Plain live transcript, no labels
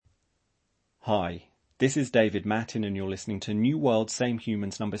Hi, this is David Mattin and you're listening to New World Same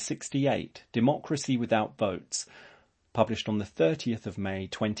Humans number 68, Democracy Without Votes, published on the 30th of May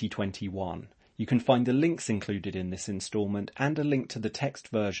 2021. You can find the links included in this instalment and a link to the text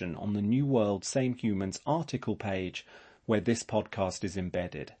version on the New World Same Humans article page where this podcast is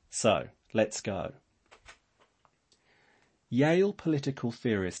embedded. So, let's go. Yale political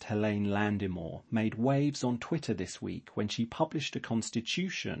theorist Helene Landemore made waves on Twitter this week when she published a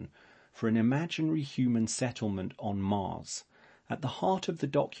constitution for an imaginary human settlement on Mars. At the heart of the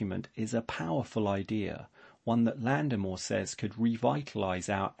document is a powerful idea, one that Landemore says could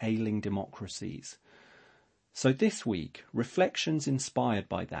revitalise our ailing democracies. So this week, reflections inspired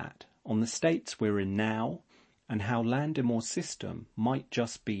by that on the states we're in now and how Landemore's system might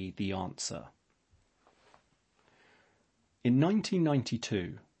just be the answer. In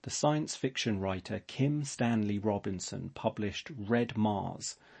 1992, the science fiction writer Kim Stanley Robinson published Red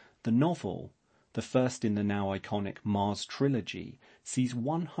Mars. The novel, the first in the now iconic Mars trilogy, sees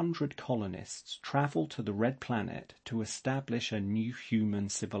 100 colonists travel to the Red Planet to establish a new human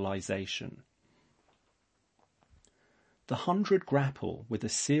civilization. The 100 grapple with a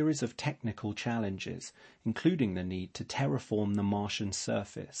series of technical challenges, including the need to terraform the Martian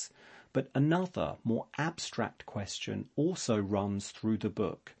surface, but another, more abstract question also runs through the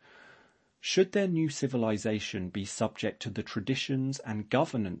book. Should their new civilization be subject to the traditions and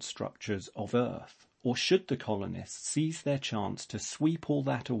governance structures of Earth, or should the colonists seize their chance to sweep all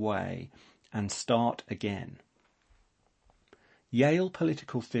that away and start again? Yale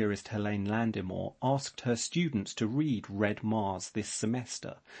political theorist Helene Landemore asked her students to read Red Mars this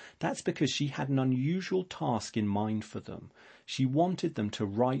semester. That's because she had an unusual task in mind for them. She wanted them to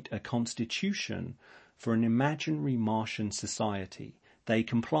write a constitution for an imaginary Martian society. They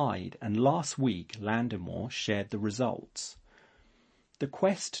complied, and last week Landemore shared the results. The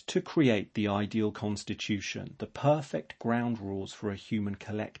quest to create the ideal constitution, the perfect ground rules for a human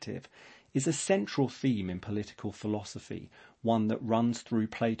collective, is a central theme in political philosophy, one that runs through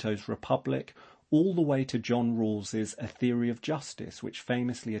Plato's Republic all the way to John Rawls's A Theory of Justice, which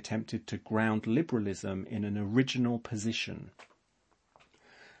famously attempted to ground liberalism in an original position.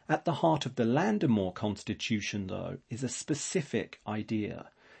 At the heart of the Landemore Constitution, though, is a specific idea.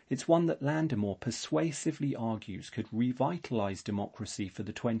 It's one that Landemore persuasively argues could revitalise democracy for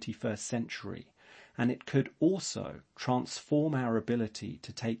the 21st century, and it could also transform our ability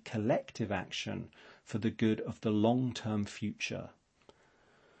to take collective action for the good of the long-term future.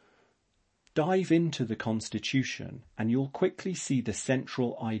 Dive into the Constitution and you'll quickly see the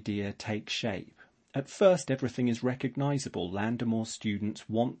central idea take shape. At first, everything is recognisable. Landemore's students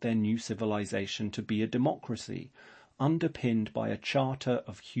want their new civilization to be a democracy, underpinned by a charter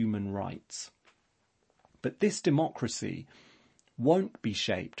of human rights. But this democracy won't be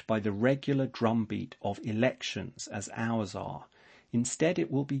shaped by the regular drumbeat of elections as ours are. Instead, it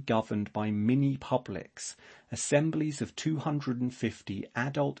will be governed by mini-publics, assemblies of 250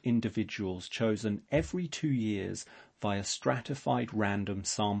 adult individuals chosen every 2 years via stratified random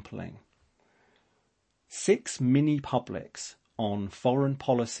sampling. 6 mini-publics on foreign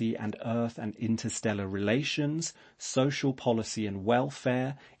policy and Earth and interstellar relations, social policy and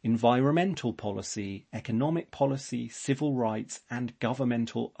welfare, environmental policy, economic policy, civil rights and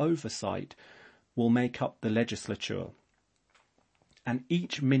governmental oversight will make up the legislature. And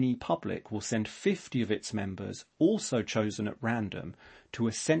each mini-public will send 50 of its members, also chosen at random, to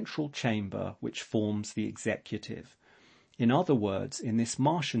a central chamber which forms the executive. In other words, in this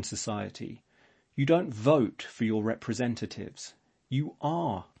Martian society, you don't vote for your representatives. You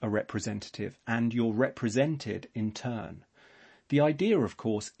are a representative and you're represented in turn. The idea, of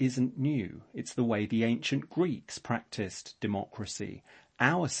course, isn't new. It's the way the ancient Greeks practiced democracy.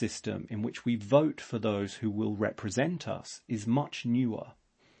 Our system, in which we vote for those who will represent us, is much newer.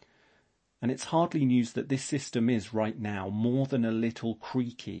 And it's hardly news that this system is, right now, more than a little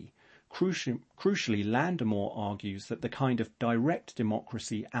creaky. Crucially, Landemore argues that the kind of direct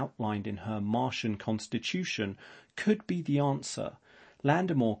democracy outlined in her Martian constitution could be the answer.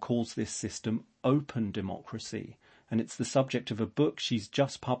 Landemore calls this system open democracy, and it's the subject of a book she's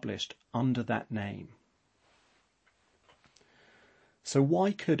just published under that name. So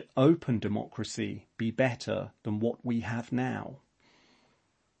why could open democracy be better than what we have now?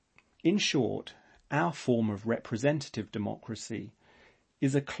 In short, our form of representative democracy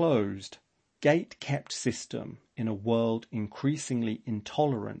is a closed, gate-kept system in a world increasingly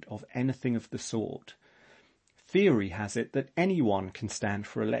intolerant of anything of the sort. Theory has it that anyone can stand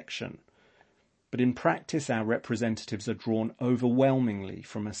for election, but in practice our representatives are drawn overwhelmingly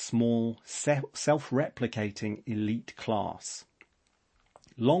from a small, self-replicating elite class.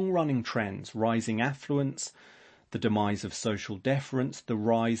 Long-running trends, rising affluence, the demise of social deference, the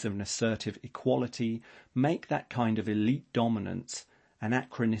rise of an assertive equality, make that kind of elite dominance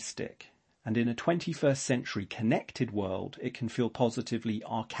anachronistic. And in a 21st century connected world, it can feel positively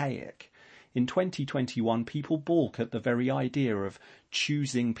archaic. In 2021, people balk at the very idea of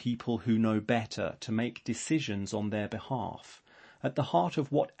choosing people who know better to make decisions on their behalf. At the heart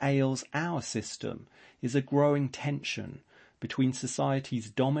of what ails our system is a growing tension between societies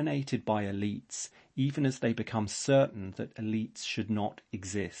dominated by elites, even as they become certain that elites should not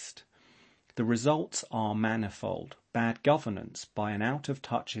exist. The results are manifold. Bad governance by an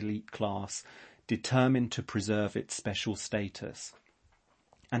out-of-touch elite class determined to preserve its special status,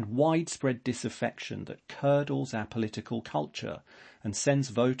 and widespread disaffection that curdles our political culture and sends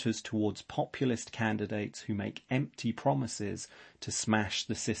voters towards populist candidates who make empty promises to smash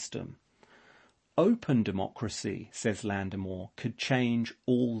the system. Open democracy, says Landemore, could change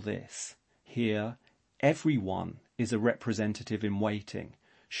all this. Here, everyone is a representative in waiting.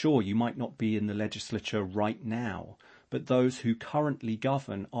 Sure, you might not be in the legislature right now, but those who currently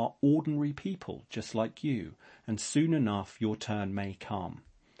govern are ordinary people just like you, and soon enough your turn may come.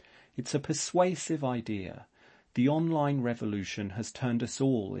 It's a persuasive idea. The online revolution has turned us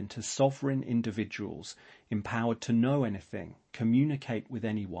all into sovereign individuals, empowered to know anything, communicate with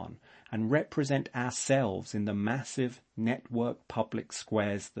anyone, and represent ourselves in the massive network public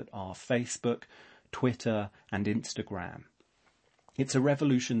squares that are Facebook, Twitter, and Instagram. It's a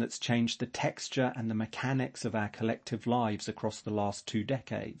revolution that's changed the texture and the mechanics of our collective lives across the last 2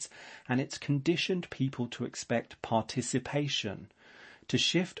 decades, and it's conditioned people to expect participation. To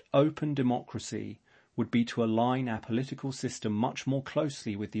shift open democracy would be to align our political system much more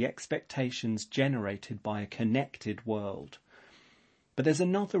closely with the expectations generated by a connected world. But there's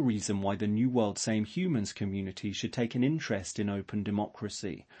another reason why the New World Same Humans community should take an interest in open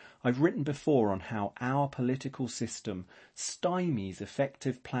democracy. I've written before on how our political system stymies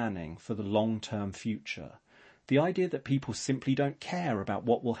effective planning for the long-term future. The idea that people simply don't care about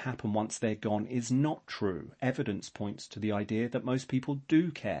what will happen once they're gone is not true. Evidence points to the idea that most people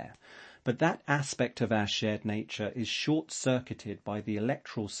do care. But that aspect of our shared nature is short-circuited by the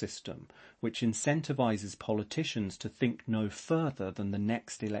electoral system, which incentivizes politicians to think no further than the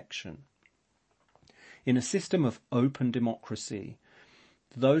next election. In a system of open democracy,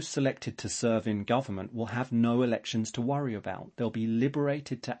 those selected to serve in government will have no elections to worry about. They'll be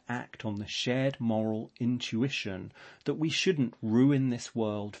liberated to act on the shared moral intuition that we shouldn't ruin this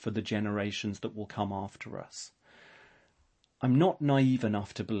world for the generations that will come after us. I'm not naive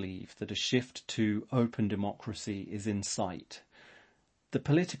enough to believe that a shift to open democracy is in sight. The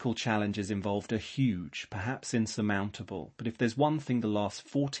political challenges involved are huge, perhaps insurmountable, but if there's one thing the last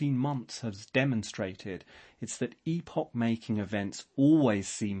 14 months has demonstrated, it's that epoch-making events always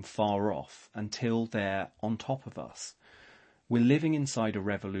seem far off until they're on top of us. We're living inside a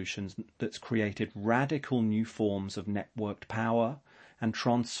revolution that's created radical new forms of networked power and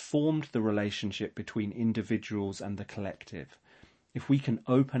transformed the relationship between individuals and the collective. If we can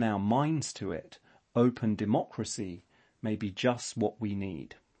open our minds to it, open democracy may be just what we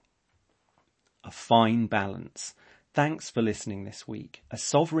need. A fine balance. Thanks for listening this week. A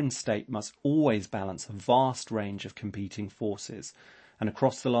sovereign state must always balance a vast range of competing forces, and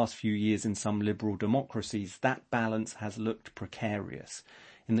across the last few years in some liberal democracies, that balance has looked precarious.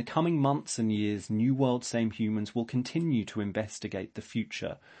 In the coming months and years, New World Same Humans will continue to investigate the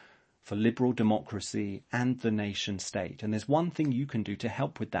future for liberal democracy and the nation state. And there's one thing you can do to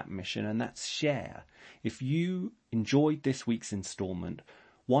help with that mission, and that's share. If you enjoyed this week's instalment,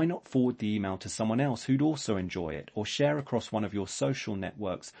 why not forward the email to someone else who'd also enjoy it, or share across one of your social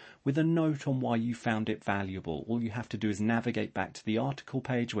networks with a note on why you found it valuable. All you have to do is navigate back to the article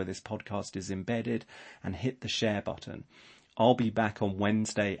page where this podcast is embedded and hit the share button. I'll be back on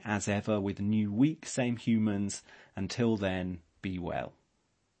Wednesday as ever with a new week, Same Humans. Until then, be well.